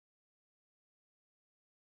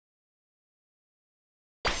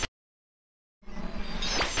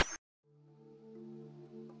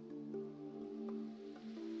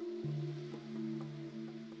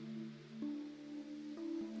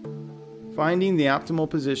Finding the optimal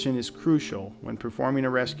position is crucial when performing a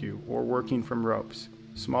rescue or working from ropes.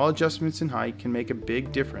 Small adjustments in height can make a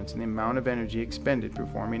big difference in the amount of energy expended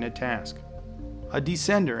performing a task. A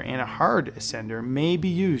descender and a hard ascender may be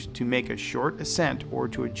used to make a short ascent or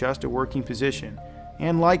to adjust a working position,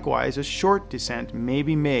 and likewise a short descent may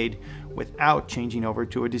be made without changing over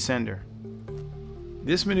to a descender.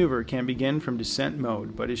 This maneuver can begin from descent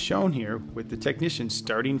mode, but is shown here with the technician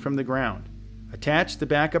starting from the ground. Attach the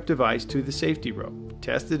backup device to the safety rope.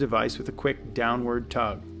 Test the device with a quick downward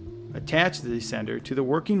tug. Attach the descender to the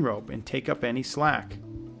working rope and take up any slack.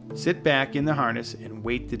 Sit back in the harness and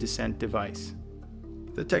weight the descent device.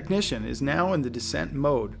 The technician is now in the descent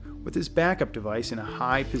mode with his backup device in a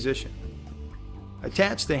high position.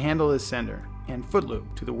 Attach the handle ascender and foot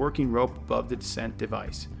loop to the working rope above the descent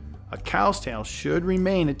device. A cow's tail should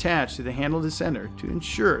remain attached to the handle descender to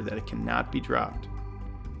ensure that it cannot be dropped.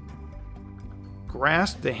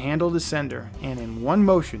 Grasp the handle descender and in one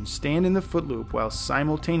motion stand in the foot loop while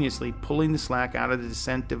simultaneously pulling the slack out of the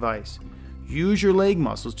descent device. Use your leg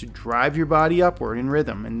muscles to drive your body upward in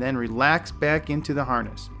rhythm and then relax back into the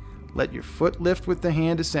harness. Let your foot lift with the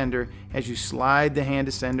hand ascender as you slide the hand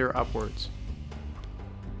ascender upwards.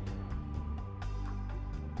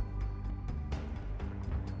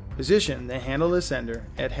 Position the handle ascender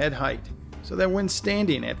at head height so that when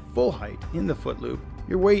standing at full height in the foot loop,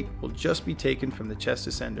 your weight will just be taken from the chest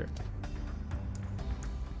ascender.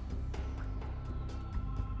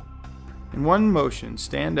 In one motion,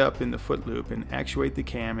 stand up in the foot loop and actuate the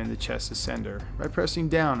cam in the chest ascender by pressing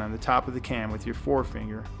down on the top of the cam with your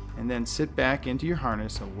forefinger, and then sit back into your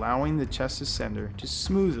harness, allowing the chest ascender to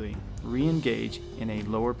smoothly re-engage in a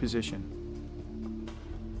lower position.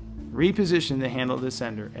 Reposition the handle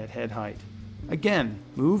descender at head height. Again,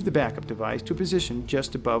 move the backup device to a position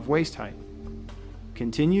just above waist height.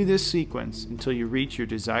 Continue this sequence until you reach your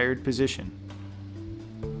desired position.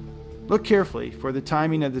 Look carefully for the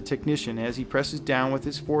timing of the technician as he presses down with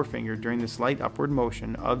his forefinger during the slight upward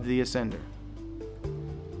motion of the ascender.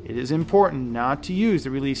 It is important not to use the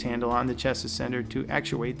release handle on the chest ascender to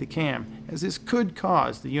actuate the cam, as this could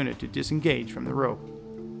cause the unit to disengage from the rope.